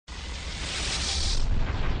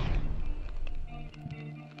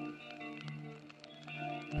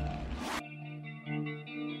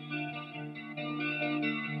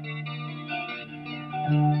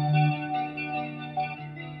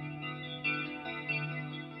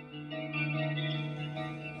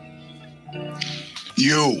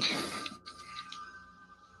You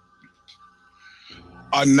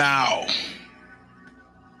are now.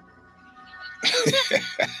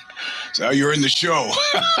 So you're in the show,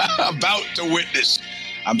 about to witness.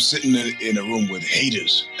 I'm sitting in a room with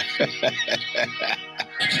haters.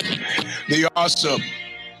 The awesome,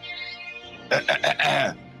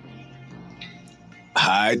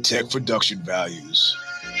 high-tech production values,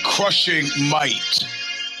 crushing might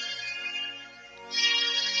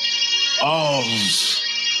of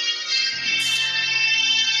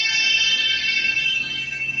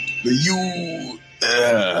the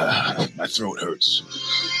my throat hurts.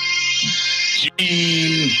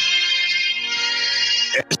 Gene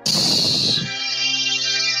S.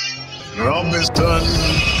 Robinson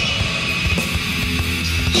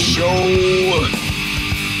Show.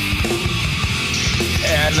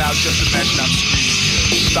 And now just imagine I'm screaming here.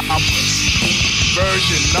 Stomper.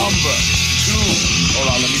 Version number 2. Hold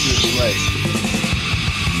on, let me do this right.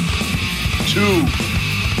 2,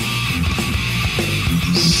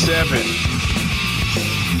 7,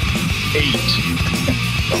 8.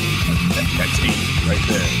 That's 8 right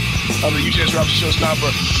there. I'm the Eugene Robinson Show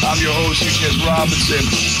Stomper. I'm your host, Eugene Robinson.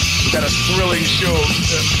 We've got a thrilling show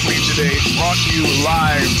for you today, brought to you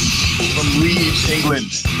live from Leeds, England,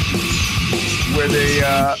 where they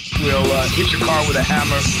will hit your car with a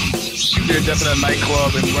hammer, shoot their death in a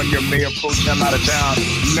nightclub, and run your mayor pro tem out of town.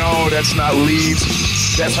 No, that's not Leeds.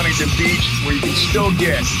 That's Huntington Beach, where you can still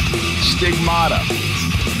get Stigmata,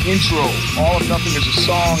 Intro, All of Nothing is a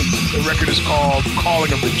Song. The record is called Calling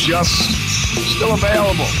of the Just. Still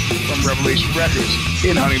available from Revelation Records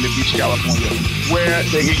in Huntington Beach, California, where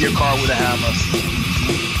they hit your car with a hammer,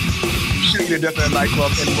 shoot your death in a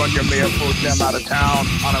nightclub, and run your mayor pro tem out of town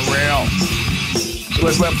on a rail. So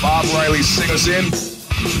let's let Bob Riley sing us in,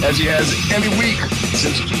 as he has every week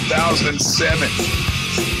since 2007.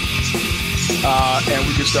 And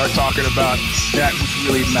we can start talking about that which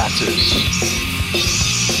really matters.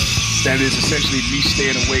 That is essentially me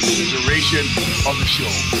staying awake for the duration of the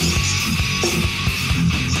show.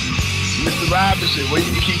 Mr. Robinson, well,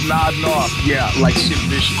 you can keep nodding off. Yeah, like Sid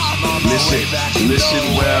Vicious.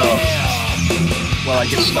 Listen well. While I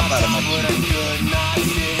get stuff out of my teeth.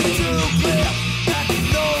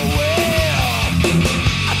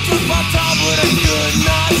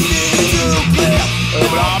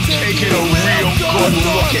 But I'm taking a real good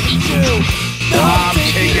look at you. I'm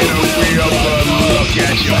taking a real good look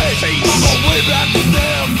at your face.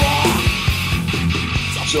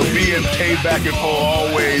 So being paid back in full,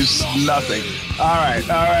 always nothing. All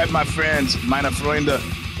right, my friends, meine Freunde.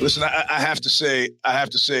 Listen, I have to say,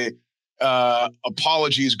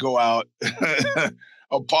 apologies go out.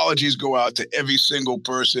 Apologies go out to every single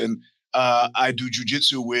person I do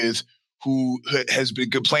jujitsu with who has been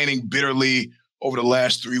complaining bitterly over the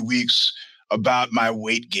last 3 weeks about my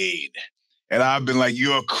weight gain. And I've been like,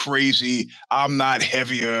 you're crazy. I'm not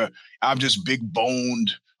heavier. I'm just big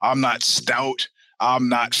boned. I'm not stout. I'm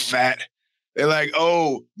not fat. They're like,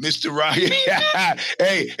 oh, Mr. Ryan.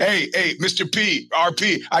 hey, Mr. P,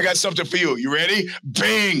 RP, I got something for you. You ready?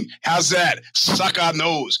 Bing. How's that? Suck on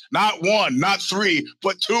those. Not 1, not 3,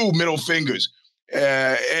 but 2 middle fingers.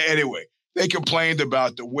 Anyway, they complained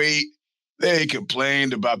about the weight. They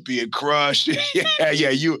complained about being crushed.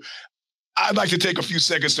 I'd like to take a few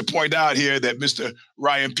seconds to point out here that Mr.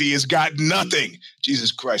 Ryan P has got nothing.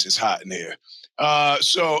 Jesus Christ, it's hot in here.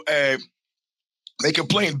 They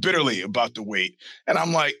complained bitterly about the weight. And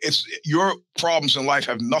I'm like, it's your problems in life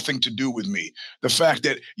have nothing to do with me. The fact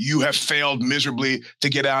that you have failed miserably to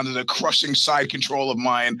get onto the crushing side control of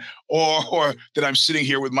mine, or that I'm sitting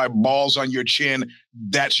here with my balls on your chin,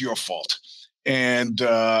 that's your fault. And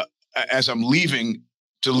as I'm leaving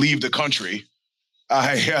to leave the country,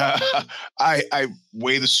 I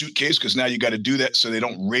weigh the suitcase, because now you got to do that so they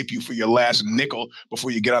don't rape you for your last nickel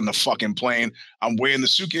before you get on the fucking plane. I'm weighing the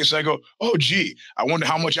suitcase. I go, oh, gee, I wonder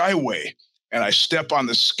how much I weigh. And I step on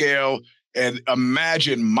the scale, and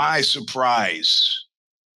imagine my surprise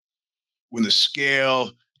when the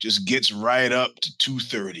scale just gets right up to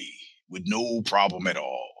 230 with no problem at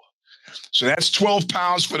all. So that's 12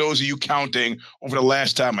 pounds for those of you counting over the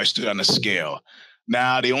last time I stood on the scale.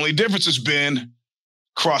 Now, the only difference has been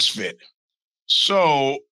CrossFit.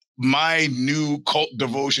 So my new cult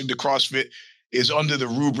devotion to CrossFit is under the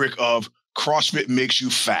rubric of CrossFit makes you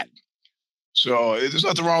fat. So there's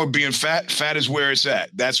nothing wrong with being fat. Fat is where it's at.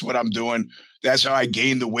 That's what I'm doing. That's how I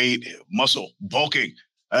gain the weight. Muscle, bulking.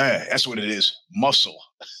 That's what it is. Muscle.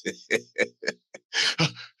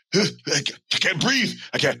 I can't breathe.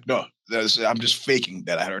 I can't. No, I'm just faking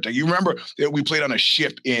that I had a heart attack. You remember that we played on a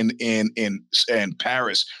ship in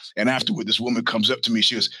Paris, and afterward, this woman comes up to me.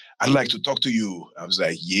 She goes, I'd like to talk to you. I was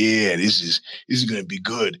like, yeah, this is going to be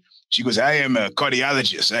good. She goes, I am a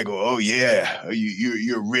cardiologist. I go, oh, yeah,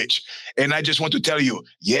 you're rich. And I just want to tell you,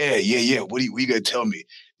 yeah. What are you going to tell me?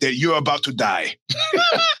 That you're about to die.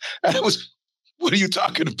 I was, what are you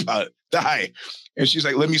talking about? Die. And she's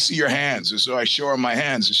like, let me see your hands. And so I show her my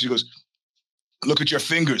hands. And she goes, look at your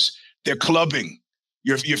fingers. They're clubbing.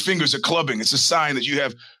 Your fingers are clubbing. It's a sign that you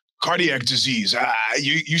have cardiac disease.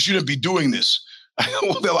 You shouldn't be doing this.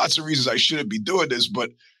 Well, there are lots of reasons I shouldn't be doing this,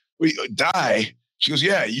 but die. She goes,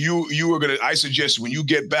 yeah, you were going to, I suggest when you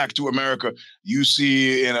get back to America, you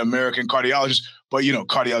see an American cardiologist, but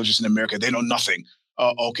cardiologists in America, they know nothing.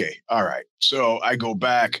 Okay. All right. So I go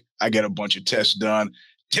back, I get a bunch of tests done.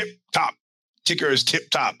 Tip top. Ticker is tip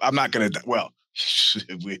top. I'm not going to, well,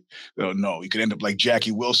 we don't know. You could end up like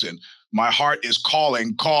Jackie Wilson. My heart is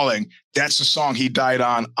calling. That's the song he died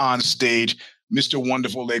on stage. Mr.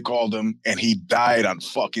 Wonderful, they called him, and he died on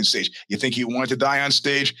fucking stage. You think he wanted to die on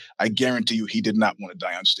stage? I guarantee you he did not want to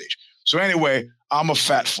die on stage. So anyway, I'm a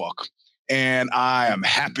fat fuck, and I am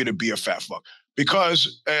happy to be a fat fuck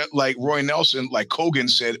because like Roy Nelson, like Kogan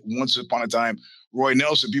said once upon a time, Roy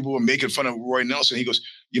Nelson, people were making fun of Roy Nelson. He goes,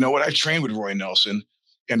 you know what? I trained with Roy Nelson,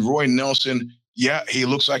 and Roy Nelson, yeah, he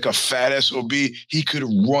looks like a fat SOB. He could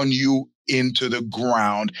run you into the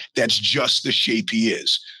ground. That's just the shape he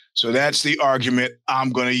is. So that's the argument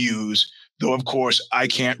I'm going to use, though, of course, I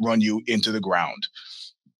can't run you into the ground.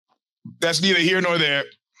 That's neither here nor there.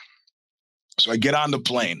 So I get on the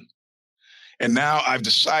plane. And now I've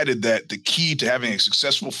decided that the key to having a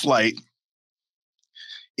successful flight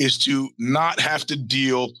is to not have to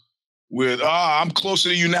deal with, I'm closer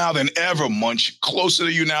to you now than ever, Munch. Closer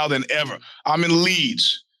to you now than ever. I'm in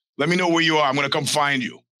Leeds. Let me know where you are. I'm going to come find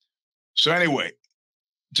you. So anyway,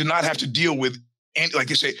 to not have to deal with, and like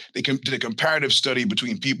they say, they did a comparative study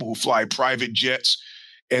between people who fly private jets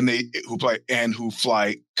and who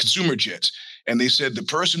fly consumer jets. And they said the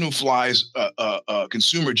person who flies a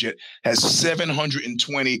consumer jet has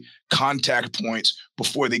 720 contact points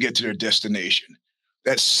before they get to their destination.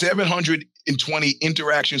 That's 720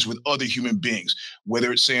 interactions with other human beings,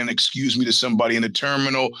 whether it's saying, excuse me to somebody in the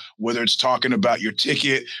terminal, whether it's talking about your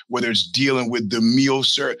ticket, whether it's dealing with the meal,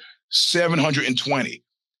 sir, 720.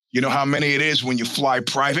 You know how many it is when you fly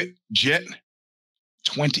private jet?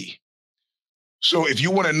 20. So if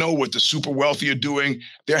you want to know what the super wealthy are doing,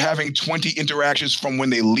 they're having 20 interactions from when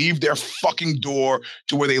they leave their fucking door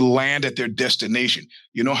to where they land at their destination.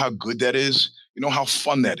 You know how good that is? You know how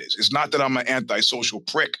fun that is? It's not that I'm an antisocial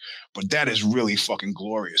prick, but that is really fucking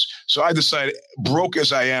glorious. So I decided, broke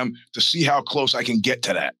as I am, to see how close I can get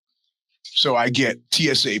to that. So I get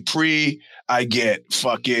TSA pre, I get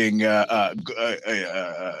fucking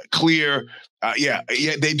clear. Yeah,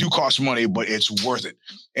 they do cost money, but it's worth it.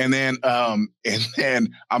 And then I'm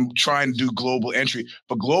trying to do global entry,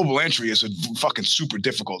 but global entry is a fucking super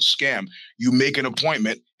difficult scam. You make an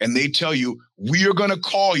appointment and they tell you, we are going to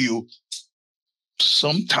call you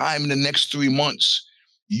sometime in the next 3 months.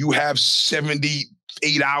 You have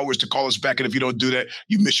 78 hours to call us back. And if you don't do that,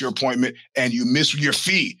 you miss your appointment and you miss your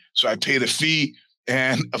fee. So I pay the fee.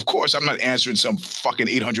 And of course, I'm not answering some fucking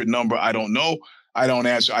 800 number. I don't know. I don't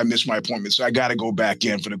answer. I missed my appointment. So I got to go back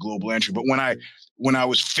in for the global entry. But when I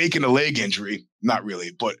was faking a leg injury, not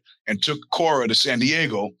really, and took Cora to San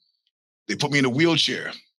Diego, they put me in a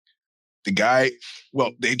wheelchair. The guy,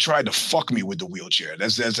 well, they tried to fuck me with the wheelchair.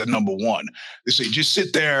 That's a number one. They say, just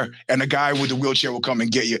sit there and the guy with the wheelchair will come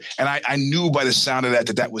and get you. And I knew by the sound of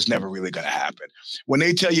that was never really going to happen. When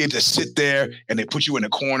they tell you to sit there and they put you in a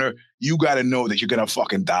corner, you got to know that you're going to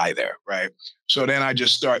fucking die there, right? So then I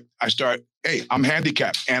start, hey, I'm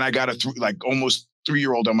handicapped and I got a almost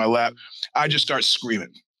 3-year-old on my lap. I just start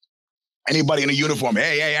screaming. Anybody in a uniform,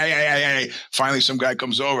 hey. Finally, some guy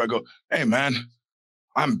comes over. I go, hey, man,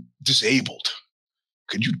 I'm disabled.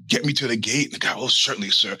 Could you get me to the gate? And the guy, oh, certainly,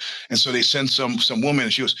 sir. And so they send some woman,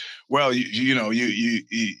 and she goes, well,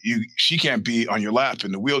 she can't be on your lap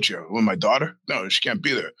in the wheelchair. Well, my daughter? No, she can't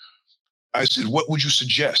be there. I said, what would you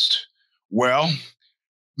suggest? Well,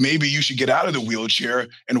 maybe you should get out of the wheelchair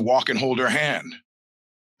and walk and hold her hand.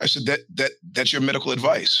 I said, that's your medical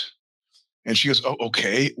advice. And she goes, oh,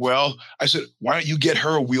 okay. Well, I said, why don't you get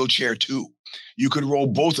her a wheelchair too? You could roll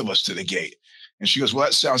both of us to the gate. And she goes, well,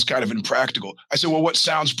 that sounds kind of impractical. I said, well, what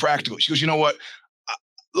sounds practical? She goes, you know what?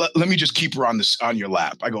 Let me just keep her on your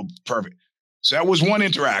lap. I go, perfect. So that was one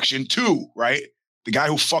interaction. 2, right? The guy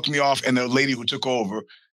who fucked me off and the lady who took over,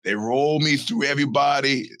 they roll me through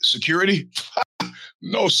everybody. Security?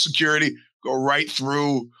 No security. Go right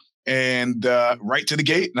through and right to the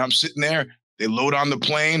gate. And I'm sitting there. They load on the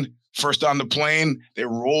plane. First on the plane, they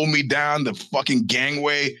roll me down the fucking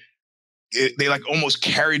gangway. they like almost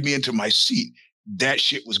carried me into my seat. That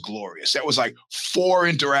shit was glorious. That was like 4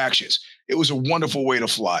 interactions. It was a wonderful way to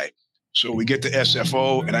fly. So we get to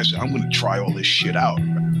SFO, and I said, I'm going to try all this shit out.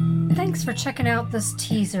 Thanks for checking out this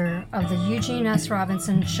teaser of the Eugene S.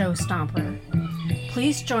 Robinson Show Stomper.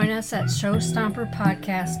 Please join us at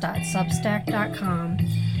showstomperpodcast.substack.com,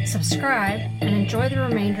 subscribe, and enjoy the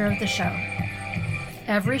remainder of the show.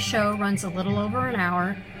 Every show runs a little over an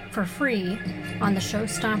hour for free on the Show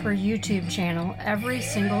Stomper YouTube channel every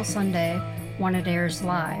single Sunday when it airs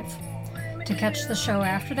live. To catch the show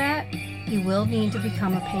after that, you will need to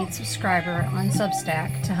become a paid subscriber on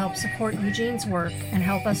Substack to help support Eugene's work and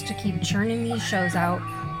help us to keep churning these shows out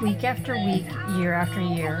week after week, year after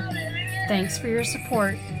year. Thanks for your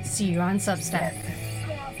support. See you on Substack.